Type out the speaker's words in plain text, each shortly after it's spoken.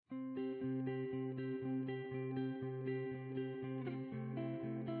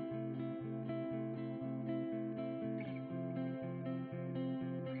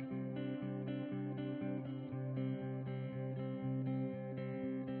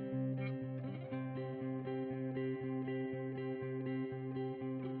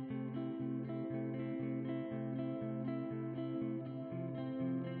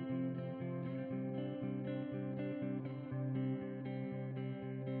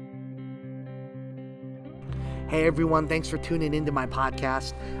Hey everyone, thanks for tuning into my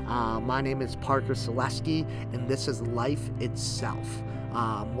podcast. My name is Parker Selesky, and this is Life Itself.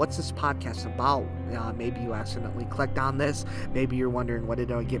 What's this podcast about? Maybe you accidentally clicked on this. Maybe you're wondering, what did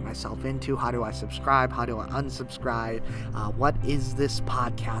I get myself into? How do I subscribe? How do I unsubscribe? What is this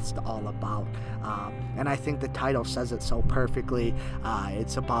podcast all about? And I think the title says it so perfectly.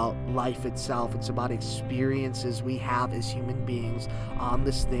 It's about life itself. It's about experiences we have as human beings on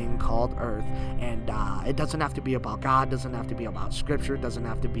this thing called Earth. And it doesn't have to be about God. It doesn't have to be about Scripture. It doesn't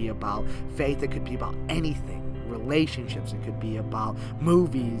have to be about faith. It could be about anything. Relationships, it could be about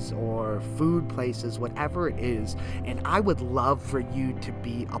movies or food places, whatever it is, and I would love for you to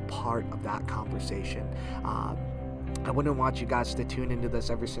be a part of that conversation. I wouldn't want you guys to tune into this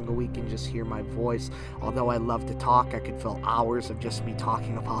every single week and just hear my voice. Although I love to talk, I could fill hours of just me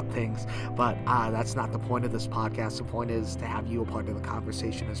talking about things, but that's not the point of this podcast. The point is to have you a part of the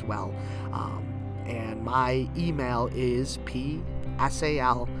conversation as well. And my email is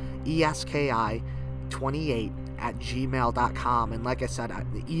psaleski28@gmail.com. And like I said,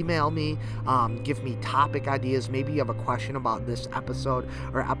 email me, give me topic ideas. Maybe you have a question about this episode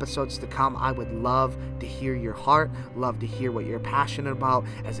or episodes to come. I would love to hear your heart, love to hear what you're passionate about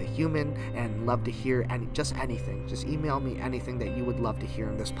as a human, and love to hear just anything. Just email me anything that you would love to hear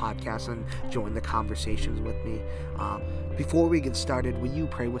in this podcast and join the conversations with me. Before we get started, will you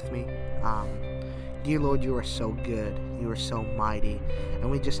pray with me? Dear Lord, you are so good. You are so mighty.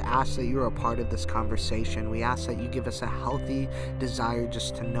 And we just ask that you're a part of this conversation. We ask that you give us a healthy desire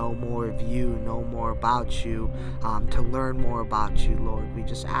just to know more of you, know more about you, to learn more about you, Lord. We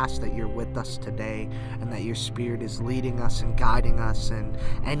just ask that you're with us today and that your Spirit is leading us and guiding us. And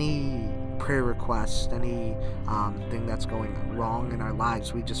any prayer request, any thing that's going wrong in our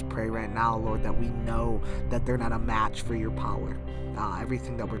lives, we just pray right now, Lord, that we know that they're not a match for your power.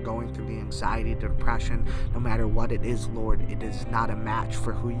 Everything that we're going through, the anxiety, the depression, no matter what it is, Lord, it is not a match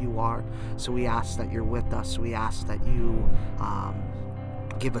for who you are. So we ask that you're with us. We ask that you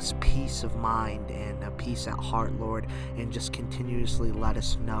give us peace of mind and a peace at heart, Lord, and just continuously let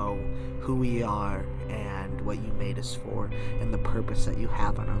us know who we are and what you made us for and the purpose that you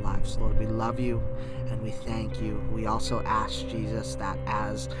have on our lives, Lord. We love you and we thank you. We also ask, Jesus, that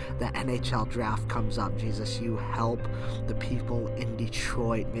as the NHL draft comes up, Jesus, you help the people in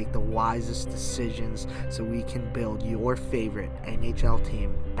Detroit make the wisest decisions so we can build your favorite NHL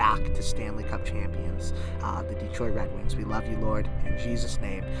team back to Stanley Cup champions, the Detroit Red Wings. We love you, Lord. In Jesus'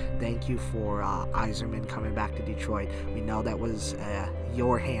 name, thank you for Yzerman coming back to Detroit. We know that was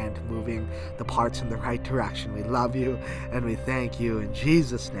your hand moving the parts in the right direction. We love you and we thank you. In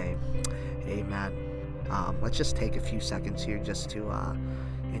Jesus' name, amen. Let's just take a few seconds here just to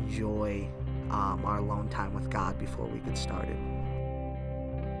enjoy our alone time with God before we get started.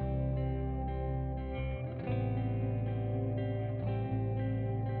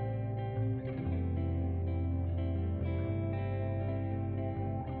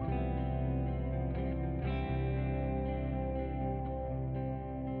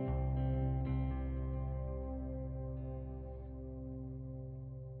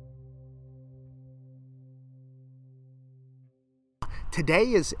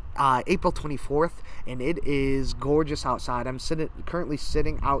 Today is April 24th, and it is gorgeous outside. I'm currently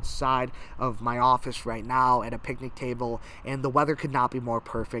sitting outside of my office right now at a picnic table, and the weather could not be more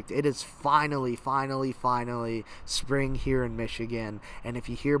perfect. It is finally spring here in Michigan, and if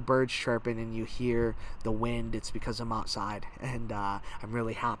you hear birds chirping and you hear the wind, it's because I'm outside, and I'm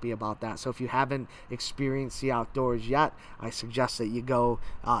really happy about that. So if you haven't experienced the outdoors yet, I suggest that you go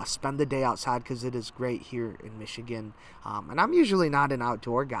spend the day outside because it is great here in Michigan. And I'm usually not an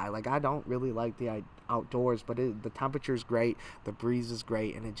outdoor guy. Like, I don't really like the outdoors, but the temperature is great, the breeze is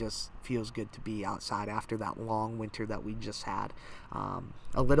great, and it just feels good to be outside after that long winter that we just had.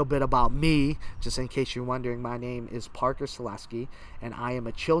 A little bit about me, just in case you're wondering, my name is Parker Selesky, and I am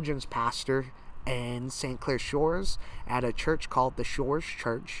a children's pastor in St. Clair Shores at a church called the Shores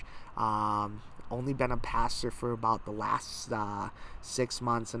Church. Only been a pastor for about the last 6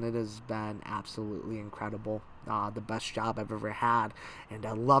 months, and it has been absolutely incredible. The best job I've ever had, and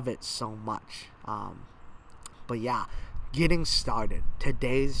I love it so much. But yeah, getting started.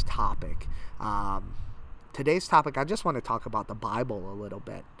 Today's topic, I just want to talk about the Bible a little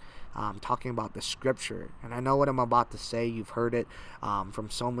bit. talking about the scripture. And I know what I'm about to say. You've heard it from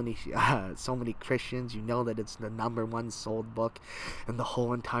so many Christians. You know that it's the number one sold book in the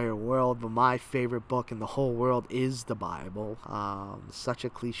whole entire world. But my favorite book in the whole world is the Bible. Such a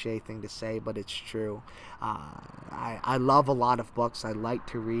cliche thing to say, but it's true. I love a lot of books. I like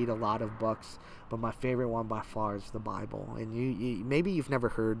to read a lot of books, but my favorite one by far is the Bible. And you maybe you've never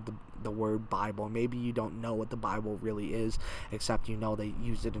heard the word Bible. Maybe you don't know what the Bible really is, except you know they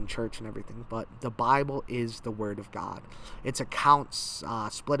use it in church and everything. But the Bible is the Word of God. It's accounts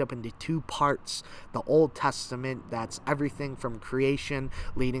split up into two parts. The Old Testament, that's everything from creation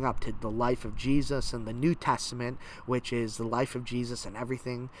leading up to the life of Jesus, and the New Testament, which is the life of Jesus and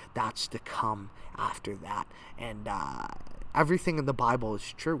everything that's to come after that. And everything in the Bible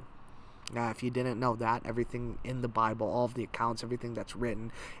is true. If you didn't know that, everything in the Bible, all of the accounts, everything that's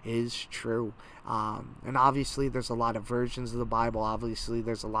written is true. And obviously there's a lot of versions of the Bible. Obviously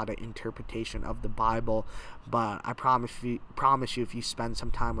there's a lot of interpretation of the Bible. But I promise you, if you spend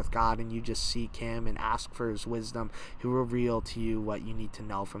some time with God and you just seek Him and ask for His wisdom, He will reveal to you what you need to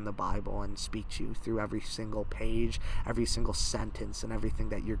know from the Bible and speak to you through every single page, every single sentence, and everything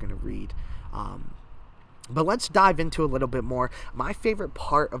that you're going to read. But let's dive into a little bit more. My favorite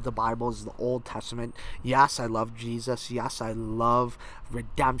part of the Bible is the Old Testament. Yes, I love Jesus. Yes, I love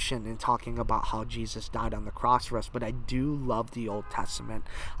redemption and talking about how Jesus died on the cross for us. But I do love the Old Testament.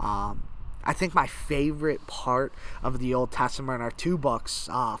 I think my favorite part of the Old Testament are two books,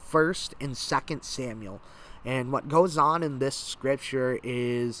 1st and 2nd Samuel. And what goes on in this scripture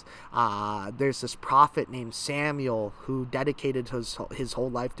is there's this prophet named Samuel who dedicated his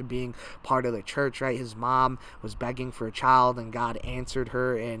whole life to being part of the church, right? His mom was begging for a child, and God answered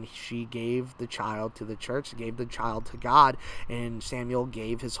her, and she gave the child to the church, gave the child to God, and Samuel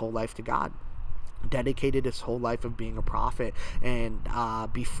gave his whole life to God. Dedicated his whole life of being a prophet. And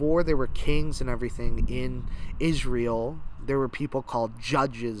before there were kings and everything in Israel, there were people called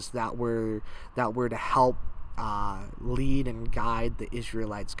judges that were to help lead and guide the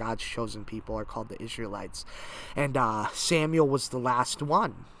Israelites. God's chosen people are called the Israelites. And Samuel was the last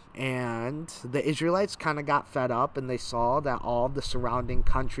one. And the Israelites kind of got fed up, and they saw that all the surrounding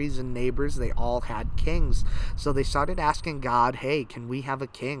countries and neighbors, they all had kings. So they started asking God, hey, can we have a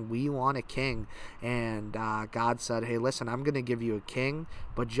king? We want a king. And God said, hey, listen, I'm going to give you a king,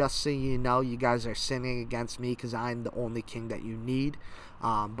 but just so you know, you guys are sinning against me because I'm the only king that you need.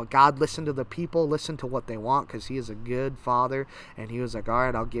 But God listened to the people, listened to what they want, because He is a good father. And He was like, all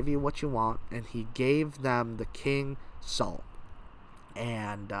right, I'll give you what you want. And He gave them the king Saul.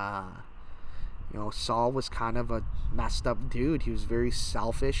 And Saul was kind of a messed up dude. He was very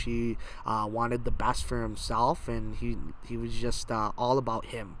selfish. He wanted the best for himself, and he was just all about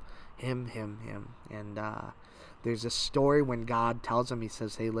him. And there's a story when God tells him, He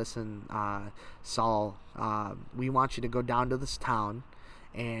says, hey, listen, Saul, we want you to go down to this town,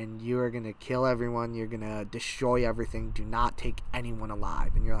 and you are going to kill everyone. You're going to destroy everything. Do not take anyone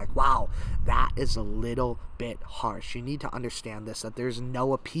alive. And you're like, wow, that is a little bit harsh. You need to understand this, that there's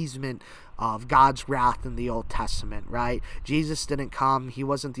no appeasement of God's wrath in the Old Testament, right? Jesus didn't come. He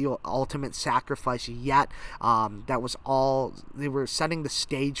wasn't the ultimate sacrifice yet. That was all, they were setting the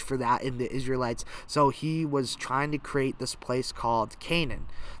stage for that in the Israelites. So He was trying to create this place called Canaan,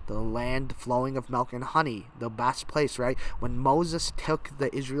 the land flowing of milk and honey, the best place, right? When Moses took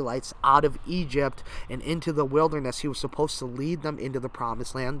the Israelites out of Egypt and into the wilderness, he was supposed to lead them into the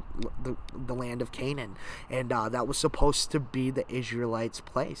promised land, the land of Canaan. And that was supposed to be the Israelites'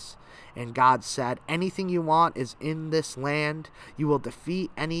 place. And God said, anything you want is in this land. You will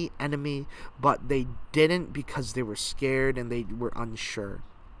defeat any enemy. But they didn't, because they were scared and they were unsure.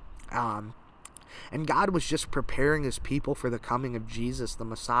 And God was just preparing His people for the coming of Jesus, the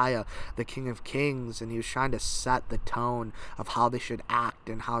Messiah, the King of Kings. And He was trying to set the tone of how they should act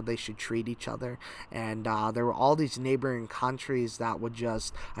and how they should treat each other. And there were all these neighboring countries that would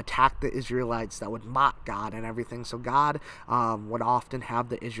just attack the Israelites, that would mock God and everything. So God would often have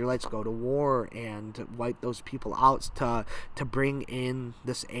the Israelites go to war and wipe those people out to bring in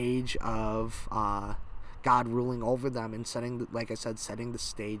this age of God ruling over them and setting the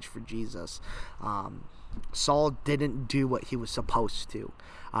stage for Jesus. Saul didn't do what he was supposed to.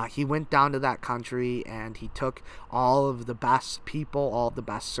 He went down to that country and he took all of the best people, all of the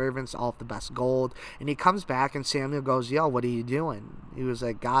best servants, all of the best gold, and he comes back and Samuel goes, yo, what are you doing? He was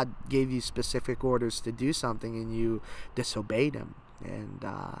like, God gave you specific orders to do something and you disobeyed Him. And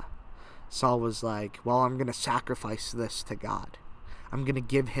Saul was like, well, I'm going to sacrifice this to God. I'm going to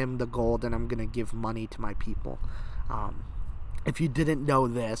give Him the gold and I'm going to give money to my people. If you didn't know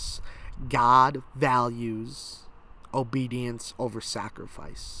this, God values obedience over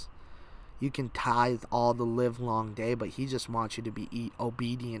sacrifice. You can tithe all the live long day, but he just wants you to be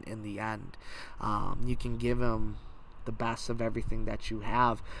obedient in the end. You can give him the best of everything that you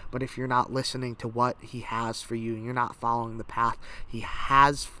have, but if you're not listening to what he has for you and you're not following the path he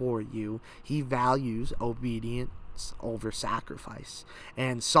has for you, he values obedience over sacrifice.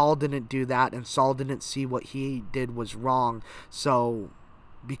 And Saul didn't do that, and Saul didn't see what he did was wrong. So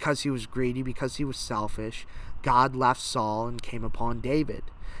because he was greedy, because he was selfish, God left Saul and came upon David.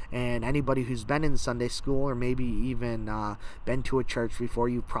 And anybody who's been in Sunday school or maybe even been to a church before,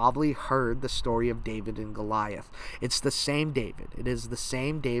 you've probably heard the story of David and Goliath. It's the same David. It is the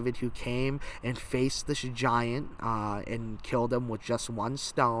same David who came and faced this giant and killed him with just one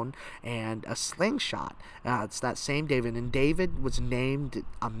stone and a slingshot. It's that same David. And David was named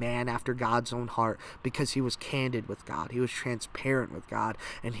a man after God's own heart because he was candid with God. He was transparent with God,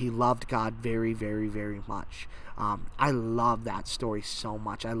 and he loved God very, very, very much. I love that story so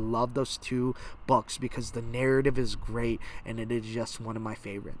much. I love those two books because the narrative is great and it is just one of my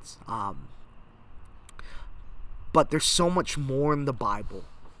favorites. But there's so much more in the Bible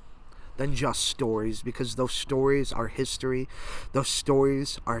than just stories, because those stories are history. Those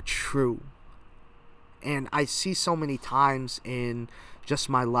stories are true. And I see so many times in just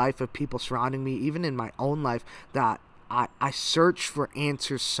my life of people surrounding me, even in my own life, that I search for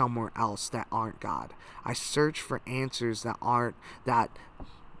answers somewhere else that aren't God. I search for answers that aren't that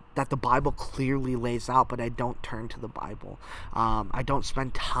the Bible clearly lays out, but I don't turn to the Bible. I don't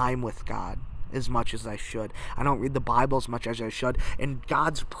spend time with God as much as I should. I don't read the Bible as much as I should. And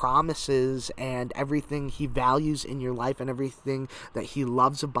God's promises and everything he values in your life and everything that he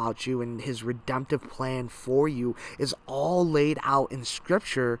loves about you and his redemptive plan for you is all laid out in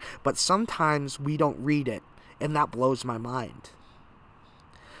Scripture, but sometimes we don't read it. And that blows my mind.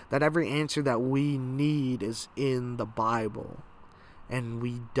 That every answer that we need is in the Bible. And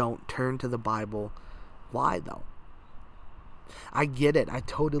we don't turn to the Bible. Why though? I get it. I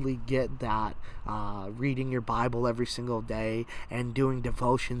totally get that. Reading your Bible every single day and doing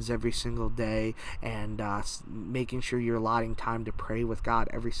devotions every single day and making sure you're allotting time to pray with God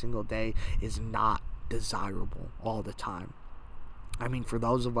every single day is not desirable all the time. I mean, for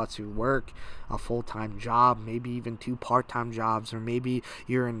those of us who work a full-time job, maybe even 2 part-time jobs, or maybe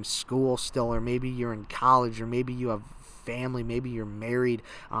you're in school still, or maybe you're in college, or maybe you have family, maybe you're married,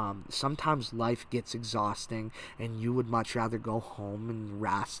 sometimes life gets exhausting and you would much rather go home and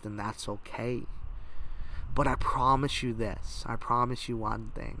rest, and that's okay. But I promise you this, I promise you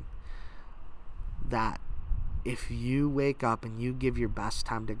one thing, that if you wake up and you give your best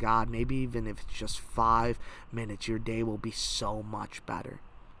time to God, maybe even if it's just 5 minutes, your day will be so much better.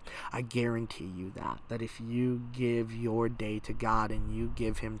 I guarantee you that if you give your day to God and you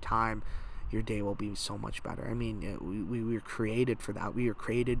give him time, your day will be so much better. I mean, we were created for that. We were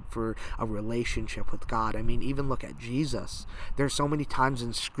created for a relationship with God. I mean, even look at Jesus. There's so many times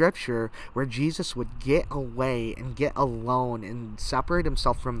in Scripture where Jesus would get away and get alone and separate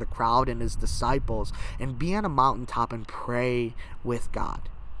himself from the crowd and his disciples and be on a mountaintop and pray with God.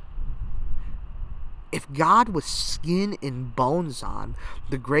 If God with skin and bones on,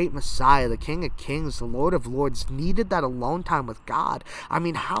 the great Messiah, the King of Kings, the Lord of Lords, needed that alone time with God, I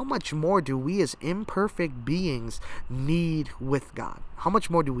mean, how much more do we as imperfect beings need with God? How much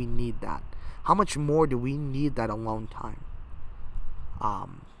more do we need that? How much more do we need that alone time?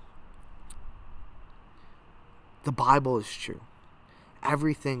 The Bible is true.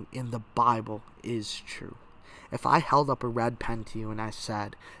 Everything in the Bible is true. If I held up a red pen to you and I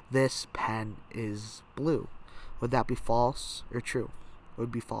said, this pen is blue, would that be false or true? It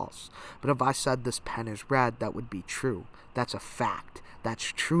would be false. But if I said this pen is red, that would be true. That's a fact. That's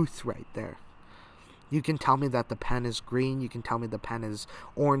truth right there. You can tell me that the pen is green, you can tell me the pen is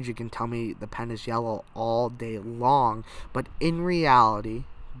orange, you can tell me the pen is yellow all day long, but in reality,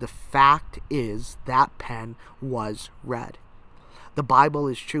 the fact is that pen was red. The Bible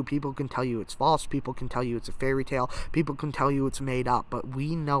is true. People can tell you it's false. People can tell you it's a fairy tale. People can tell you it's made up. But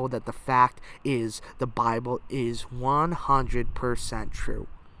we know that the fact is the Bible is 100% true.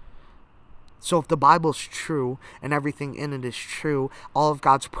 So if the Bible's true and everything in it is true, all of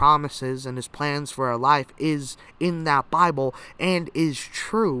God's promises and his plans for our life is in that Bible and is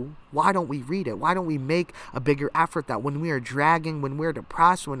true, why don't we read it? Why don't we make a bigger effort that when we are dragging, when we're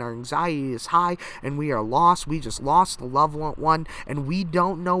depressed, when our anxiety is high and we are lost, we just lost a loved one and we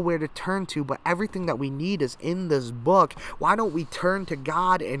don't know where to turn to, but everything that we need is in this book. Why don't we turn to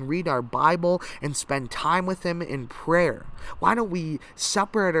God and read our Bible and spend time with him in prayer? Why don't we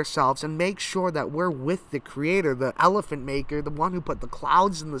separate ourselves and make sure that we're with the Creator, the elephant maker, the one who put the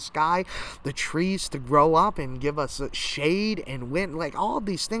clouds in the sky, the trees to grow up and give us shade and wind, like all of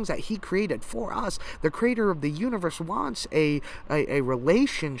these things that that he created for us. The creator of the universe wants a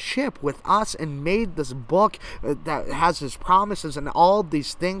relationship with us and made this book that has his promises and all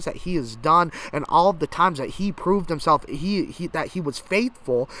these things that he has done and all the times that he proved himself that he was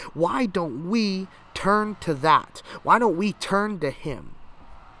faithful. Why don't we turn to that? Why don't we turn to him?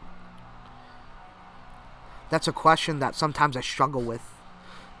 That's a question that sometimes I struggle with,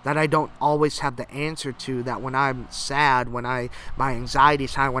 that I don't always have the answer to, that when I'm sad, when my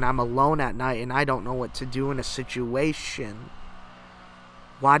anxiety's high, when I'm alone at night and I don't know what to do in a situation,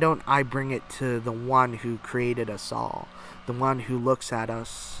 why don't I bring it to the one who created us all, the one who looks at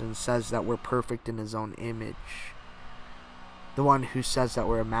us and says that we're perfect in his own image, the one who says that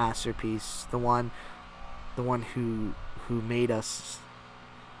we're a masterpiece, the one who made us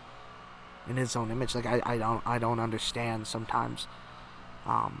in his own image. Like I don't understand sometimes,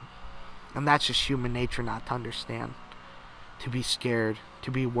 and that's just human nature, not to understand, to be scared,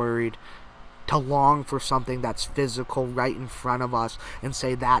 to be worried, to long for something that's physical right in front of us and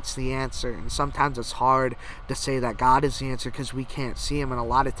say that's the answer. And sometimes it's hard to say that God is the answer because we can't see him, and a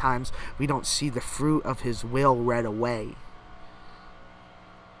lot of times we don't see the fruit of his will right away.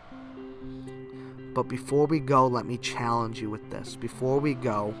 But before we go, let me challenge you with this. Before we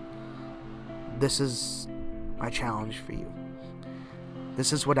go, this is my challenge for you.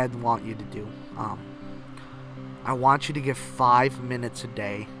 This is what I'd want you to do. I want you to give 5 minutes a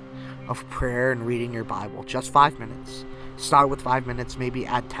day of prayer and reading your Bible. Just 5 minutes. Start with 5 minutes, maybe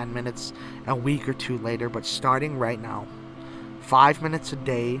add 10 minutes a week or two later, but starting right now, 5 minutes a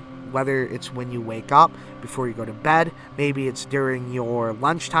day, whether it's when you wake up, before you go to bed, maybe it's during your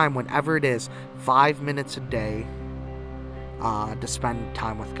lunchtime, whenever it is, 5 minutes a day to spend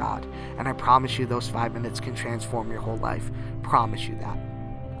time with God. And I promise you those 5 minutes can transform your whole life. Promise you that.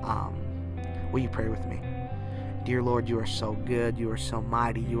 Will you pray with me? Dear Lord, you are so good. You are so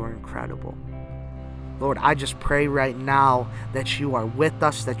mighty. You are incredible. Lord, I just pray right now that you are with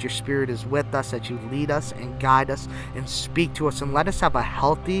us, that your Spirit is with us, that you lead us and guide us and speak to us, and let us have a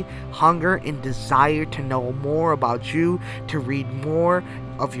healthy hunger and desire to know more about you, to read more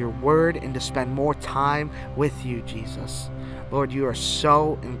of your word, and to spend more time with you, Jesus. Lord, you are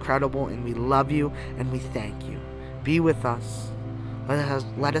so incredible, and we love you, and we thank you. Be with us.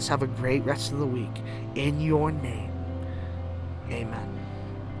 Let us have a great rest of the week. In your name, amen.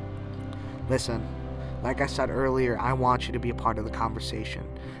 Listen, like I said earlier, I want you to be a part of the conversation.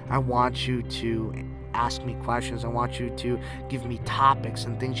 I want you to ask me questions. I want you to give me topics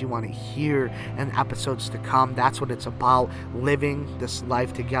and things you want to hear in episodes to come. That's what it's about, living this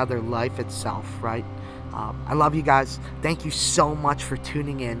life together, life itself, right? I love you guys. Thank you so much for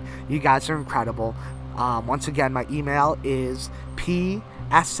tuning in. You guys are incredible. Once again, my email is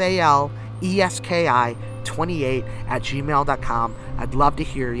psaleski28@gmail.com. I'd love to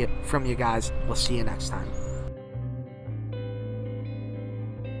hear from you guys. We'll see you next time.